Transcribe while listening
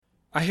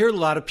I hear a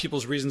lot of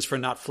people's reasons for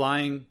not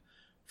flying,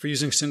 for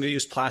using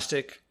single-use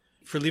plastic,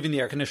 for leaving the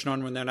air conditioner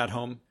on when they're not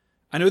home.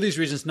 I know these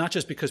reasons not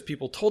just because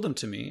people told them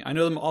to me. I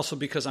know them also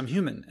because I'm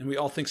human and we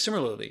all think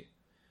similarly.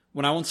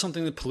 When I want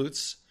something that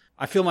pollutes,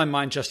 I feel my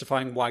mind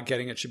justifying why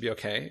getting it should be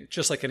okay,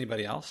 just like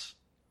anybody else.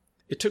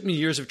 It took me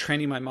years of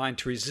training my mind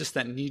to resist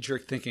that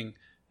knee-jerk thinking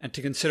and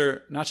to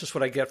consider not just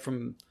what I get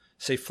from,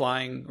 say,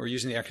 flying or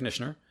using the air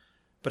conditioner,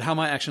 but how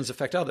my actions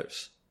affect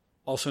others,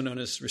 also known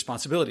as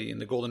responsibility in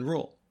the Golden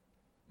Rule.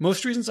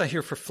 Most reasons I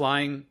hear for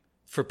flying,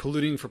 for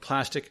polluting, for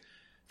plastic,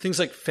 things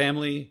like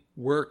family,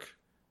 work,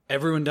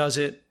 everyone does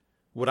it,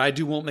 what I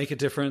do won't make a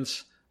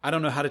difference, I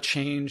don't know how to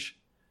change.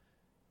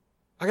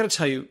 I got to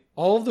tell you,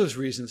 all of those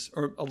reasons,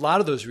 or a lot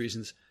of those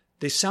reasons,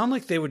 they sound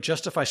like they would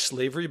justify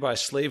slavery by a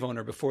slave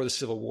owner before the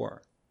Civil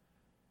War.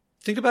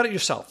 Think about it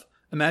yourself.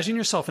 Imagine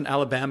yourself in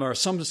Alabama or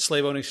some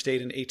slave-owning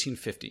state in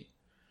 1850.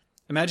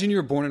 Imagine you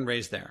were born and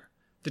raised there,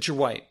 that you're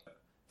white,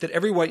 that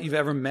every white you've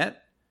ever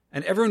met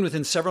and everyone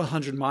within several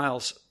hundred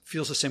miles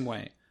feels the same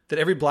way, that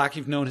every black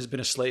you've known has been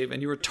a slave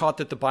and you were taught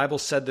that the Bible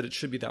said that it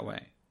should be that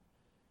way.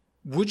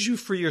 Would you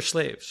free your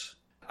slaves?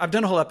 I've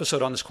done a whole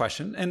episode on this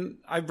question and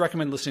I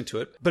recommend listening to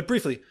it, but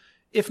briefly,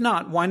 if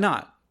not, why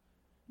not?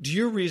 Do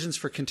your reasons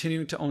for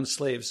continuing to own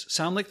slaves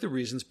sound like the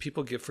reasons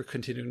people give for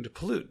continuing to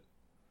pollute?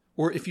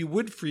 Or if you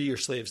would free your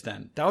slaves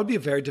then, that would be a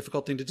very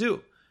difficult thing to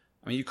do.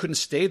 I mean, you couldn't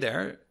stay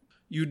there.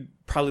 You'd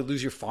probably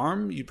lose your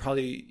farm. You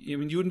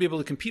wouldn't be able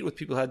to compete with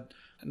people who had,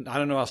 I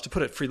don't know how else to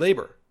put it, free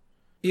labor.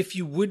 If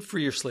you would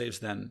free your slaves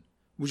then,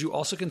 would you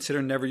also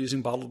consider never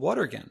using bottled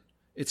water again?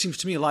 It seems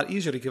to me a lot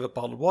easier to give up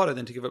bottled water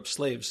than to give up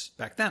slaves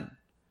back then.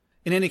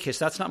 In any case,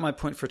 that's not my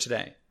point for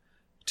today.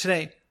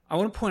 Today, I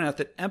want to point out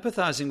that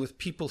empathizing with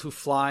people who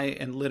fly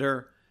and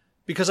litter,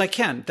 because I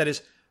can, that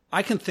is,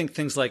 I can think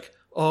things like,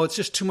 oh, it's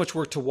just too much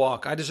work to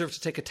walk. I deserve to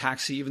take a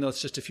taxi even though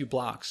it's just a few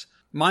blocks.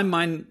 My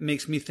mind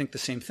makes me think the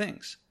same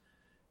things.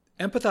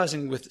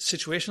 Empathizing with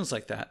situations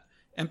like that,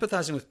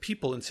 empathizing with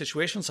people in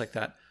situations like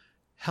that,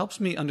 helps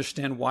me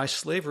understand why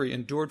slavery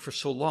endured for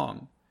so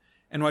long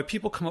and why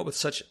people come up with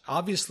such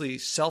obviously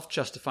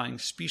self-justifying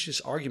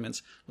specious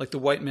arguments like the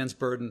white man's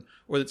burden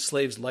or that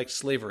slaves liked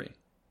slavery.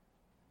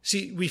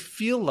 See, we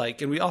feel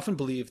like, and we often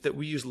believe, that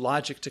we use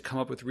logic to come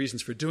up with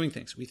reasons for doing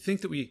things. We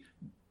think that we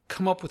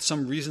come up with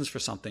some reasons for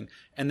something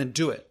and then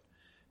do it.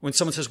 When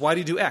someone says, why do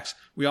you do X?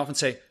 We often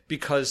say,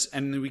 because,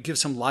 and then we give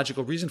some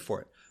logical reason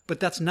for it. But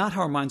that's not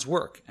how our minds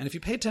work. And if you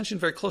pay attention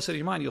very closely to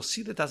your mind, you'll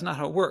see that that's not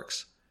how it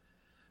works.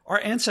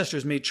 Our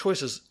ancestors made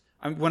choices.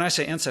 When I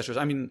say ancestors,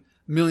 I mean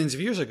millions of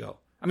years ago.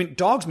 I mean,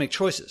 dogs make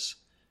choices.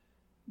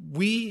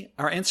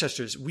 Our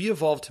ancestors, we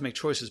evolved to make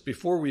choices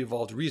before we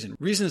evolved reason.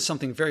 Reason is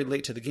something very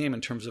late to the game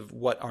in terms of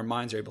what our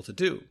minds are able to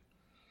do.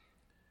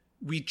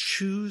 We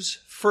choose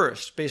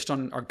first based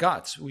on our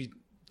guts. We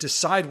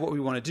decide what we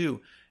want to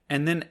do.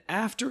 And then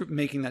after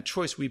making that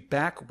choice, we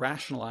back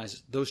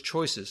rationalize those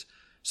choices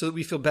so that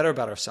we feel better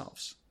about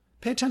ourselves.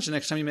 Pay attention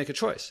next time you make a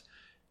choice.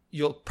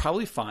 You'll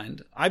probably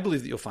find, I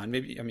believe that you'll find,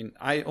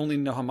 I only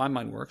know how my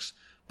mind works,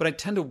 but I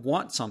tend to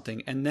want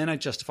something and then I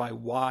justify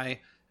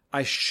why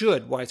I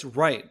should, why it's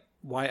right,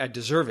 why I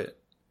deserve it.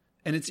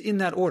 And it's in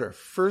that order.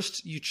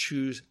 First you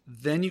choose,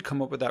 then you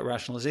come up with that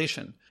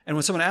rationalization. And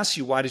when someone asks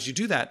you, why did you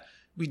do that?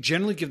 We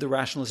generally give the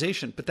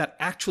rationalization, but that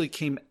actually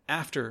came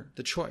after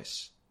the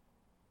choice.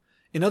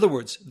 In other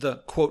words, the,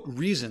 quote,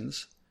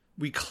 reasons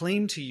we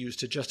claim to use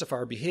to justify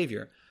our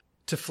behavior,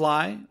 to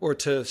fly or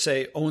to,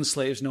 say, own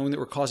slaves knowing that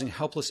we're causing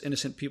helpless,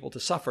 innocent people to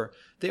suffer,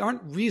 they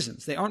aren't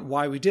reasons. They aren't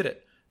why we did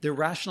it. They're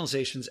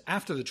rationalizations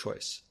after the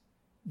choice.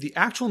 The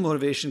actual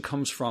motivation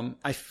comes from,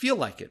 I feel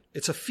like it.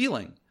 It's a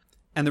feeling.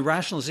 And the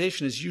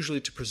rationalization is usually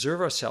to preserve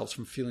ourselves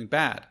from feeling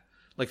bad,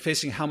 like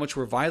facing how much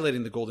we're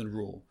violating the Golden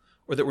Rule,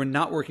 or that we're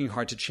not working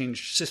hard to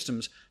change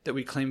systems that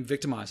we claim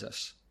victimize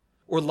us,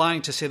 or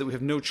lying to say that we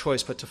have no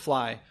choice but to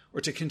fly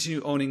or to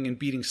continue owning and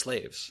beating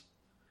slaves.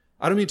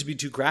 I don't mean to be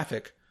too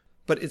graphic,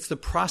 but it's the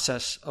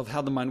process of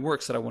how the mind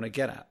works that I want to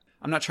get at.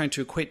 I'm not trying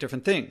to equate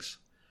different things.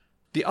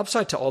 The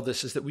upside to all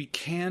this is that we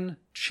can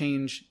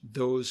change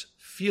those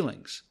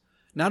feelings.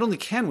 Not only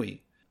can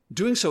we,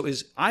 doing so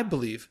is, I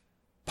believe,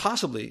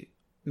 possibly,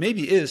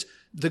 maybe is,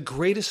 the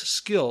greatest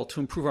skill to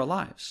improve our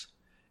lives.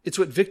 It's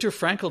what Viktor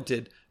Frankl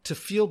did to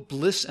feel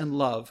bliss and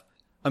love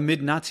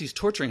amid Nazis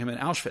torturing him in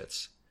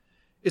Auschwitz.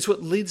 It's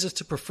what leads us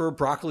to prefer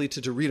broccoli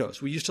to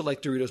Doritos. We used to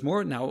like Doritos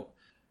more. Now,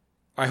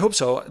 I hope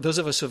so. Those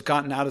of us who have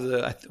gotten out of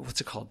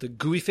the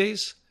gooey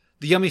phase,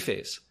 the yummy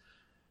phase,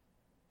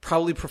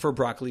 probably prefer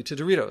broccoli to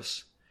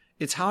Doritos.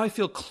 It's how I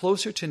feel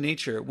closer to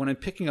nature when I'm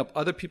picking up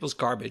other people's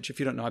garbage. If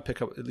you don't know, I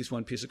pick up at least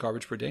one piece of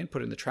garbage per day and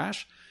put it in the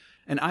trash.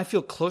 And I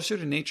feel closer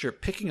to nature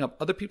picking up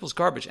other people's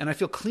garbage. And I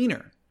feel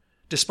cleaner,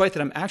 despite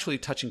that I'm actually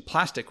touching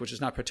plastic, which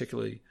is not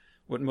particularly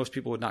what most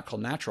people would not call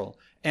natural.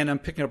 And I'm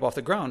picking it up off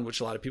the ground, which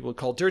a lot of people would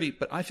call dirty.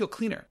 But I feel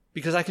cleaner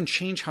because I can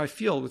change how I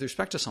feel with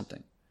respect to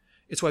something.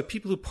 It's why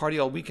people who party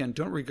all weekend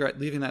don't regret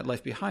leaving that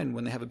life behind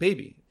when they have a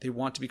baby. They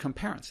want to become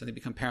parents, and they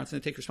become parents and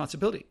they take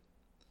responsibility.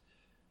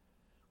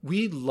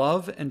 We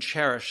love and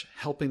cherish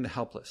helping the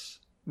helpless.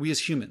 We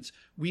as humans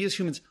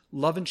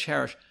love and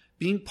cherish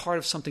being part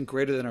of something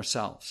greater than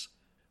ourselves.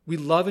 We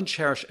love and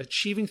cherish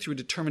achieving through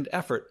determined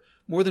effort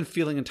more than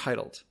feeling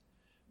entitled.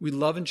 We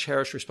love and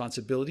cherish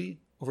responsibility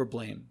over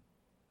blame.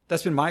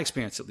 That's been my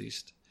experience, at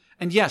least.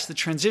 And yes, the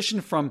transition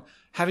from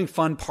having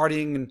fun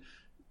partying and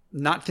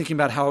not thinking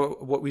about how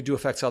what we do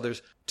affects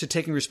others to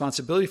taking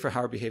responsibility for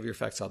how our behavior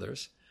affects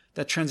others,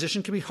 that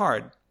transition can be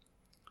hard.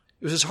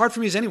 It was as hard for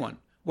me as anyone.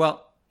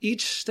 Well,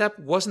 each step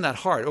wasn't that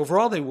hard.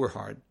 Overall, they were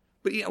hard.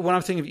 But when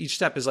I'm thinking of each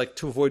step is like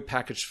to avoid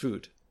packaged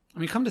food. I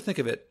mean, come to think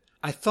of it,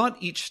 I thought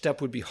each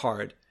step would be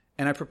hard,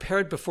 and I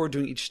prepared before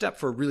doing each step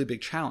for a really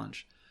big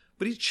challenge.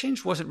 But each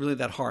change wasn't really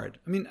that hard.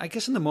 I mean, I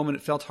guess in the moment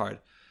it felt hard.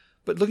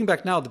 But looking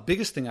back now, the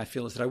biggest thing I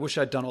feel is that I wish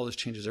I'd done all those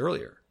changes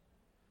earlier.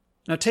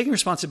 Now, taking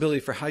responsibility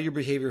for how your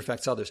behavior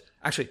affects others,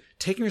 actually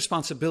taking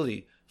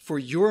responsibility for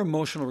your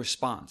emotional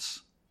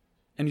response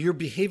and your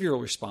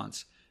behavioral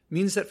response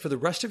means that for the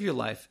rest of your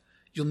life,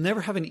 you'll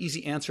never have an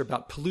easy answer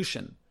about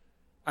pollution.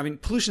 I mean,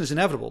 pollution is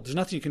inevitable. There's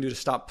nothing you can do to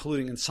stop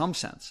polluting in some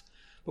sense.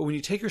 But when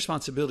you take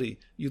responsibility,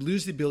 you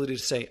lose the ability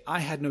to say, I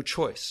had no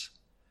choice.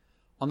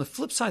 On the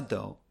flip side,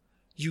 though,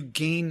 you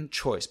gain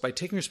choice. By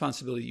taking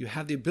responsibility, you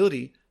have the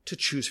ability to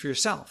choose for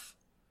yourself.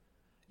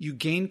 You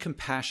gain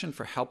compassion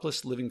for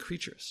helpless living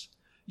creatures.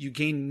 You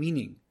gain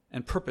meaning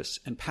and purpose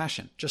and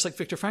passion, just like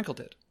Viktor Frankl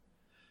did.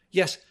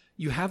 Yes,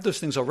 you have those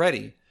things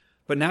already,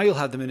 but now you'll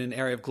have them in an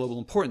area of global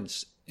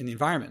importance in the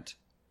environment.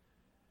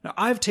 Now,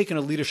 I've taken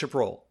a leadership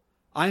role.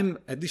 I'm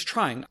at least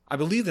trying. I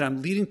believe that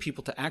I'm leading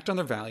people to act on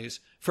their values,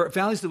 for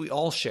values that we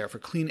all share, for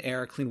clean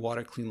air, clean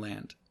water, clean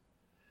land.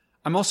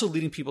 I'm also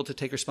leading people to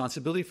take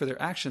responsibility for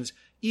their actions,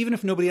 even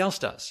if nobody else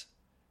does.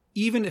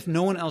 Even if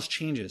no one else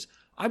changes,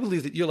 I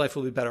believe that your life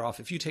will be better off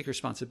if you take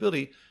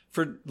responsibility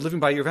for living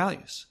by your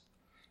values.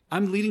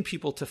 I'm leading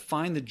people to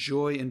find the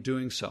joy in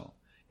doing so.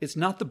 It's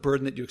not the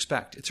burden that you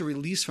expect. It's a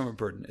release from a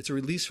burden. It's a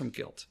release from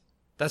guilt.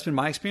 That's been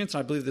my experience, and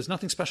I believe there's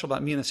nothing special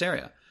about me in this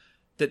area.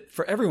 That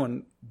for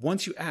everyone,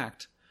 once you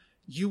act,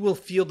 you will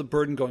feel the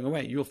burden going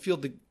away. You will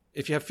feel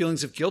if you have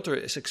feelings of guilt or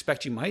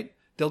expect you might,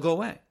 they'll go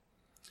away.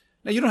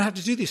 Now, you don't have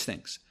to do these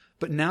things,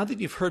 but now that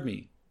you've heard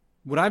me,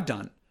 what I've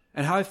done,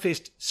 and how I've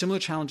faced similar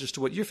challenges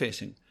to what you're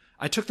facing,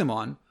 I took them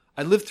on,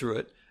 I lived through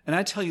it, and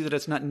I tell you that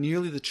it's not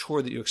nearly the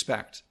chore that you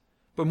expect.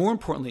 But more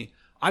importantly,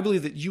 I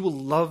believe that you will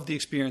love the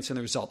experience and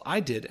the result. I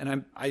did,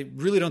 and I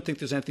really don't think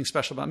there's anything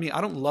special about me.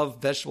 I don't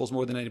love vegetables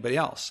more than anybody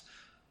else.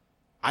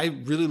 I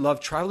really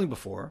loved traveling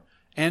before,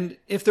 and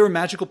if there were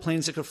magical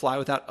planes that could fly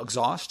without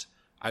exhaust,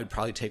 I would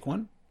probably take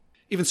one.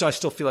 Even so, I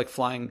still feel like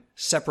flying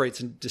separates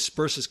and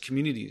disperses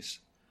communities.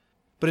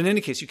 But in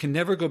any case, you can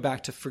never go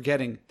back to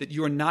forgetting that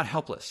you are not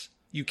helpless.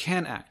 You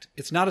can act.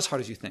 It's not as hard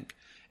as you think.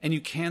 And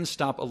you can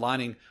stop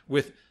aligning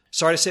with,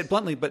 sorry to say it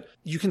bluntly, but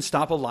you can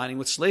stop aligning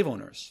with slave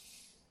owners.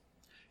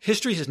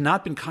 History has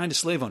not been kind to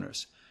slave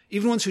owners,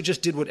 even ones who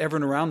just did what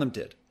everyone around them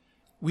did.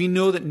 We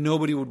know that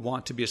nobody would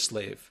want to be a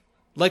slave.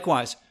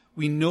 Likewise,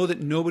 we know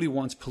that nobody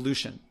wants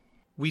pollution.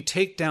 We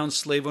take down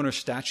slave owner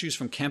statues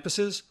from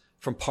campuses,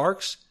 from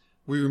parks.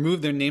 We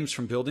remove their names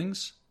from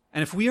buildings.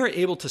 And if we are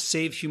able to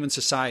save human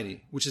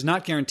society, which is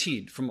not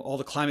guaranteed from all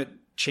the climate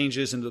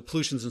changes and the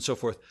pollutions and so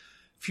forth,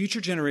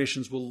 future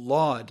generations will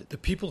laud the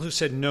people who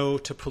said no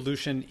to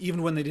pollution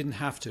even when they didn't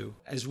have to,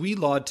 as we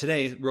laud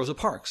today Rosa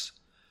Parks.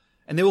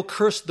 And they will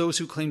curse those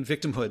who claim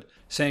victimhood,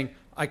 saying,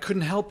 I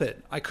couldn't help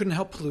it. I couldn't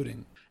help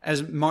polluting.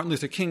 As Martin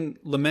Luther King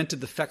lamented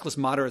the feckless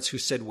moderates who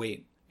said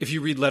wait, if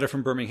you read Letter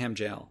from Birmingham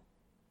Jail.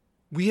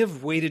 We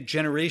have waited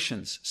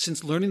generations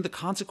since learning the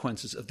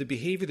consequences of the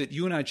behavior that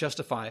you and I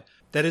justify.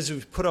 That is,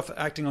 we've put off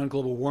acting on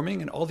global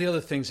warming and all the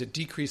other things that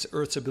decrease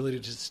Earth's ability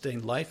to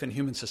sustain life and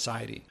human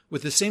society,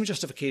 with the same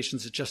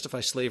justifications that justify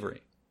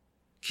slavery.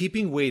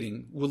 Keeping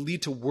waiting will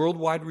lead to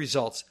worldwide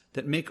results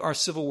that make our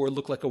civil war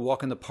look like a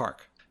walk in the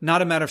park.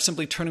 Not a matter of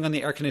simply turning on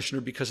the air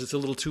conditioner because it's a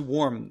little too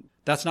warm.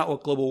 That's not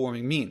what global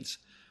warming means.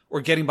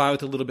 Or getting by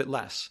with a little bit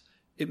less.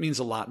 It means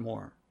a lot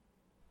more.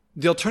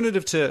 The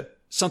alternative to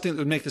something that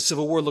would make the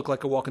Civil War look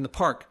like a walk in the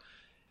park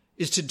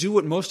is to do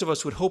what most of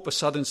us would hope a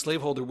Southern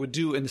slaveholder would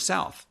do in the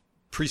South,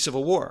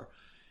 pre-Civil War.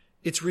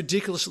 It's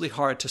ridiculously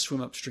hard to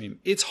swim upstream.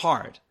 It's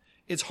hard.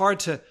 It's hard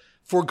to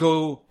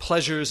forego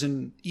pleasures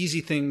and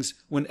easy things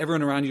when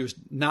everyone around you is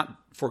not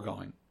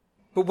foregoing.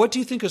 But what do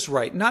you think is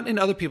right, not in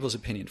other people's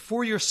opinion,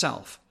 for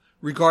yourself,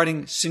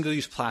 regarding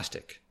single-use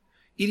plastic,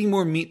 eating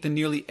more meat than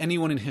nearly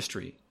anyone in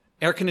history,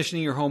 air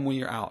conditioning your home when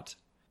you're out?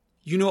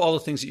 You know all the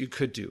things that you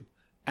could do.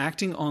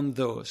 Acting on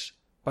those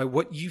by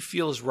what you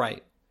feel is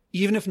right,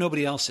 even if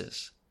nobody else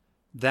is.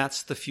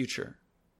 That's the future.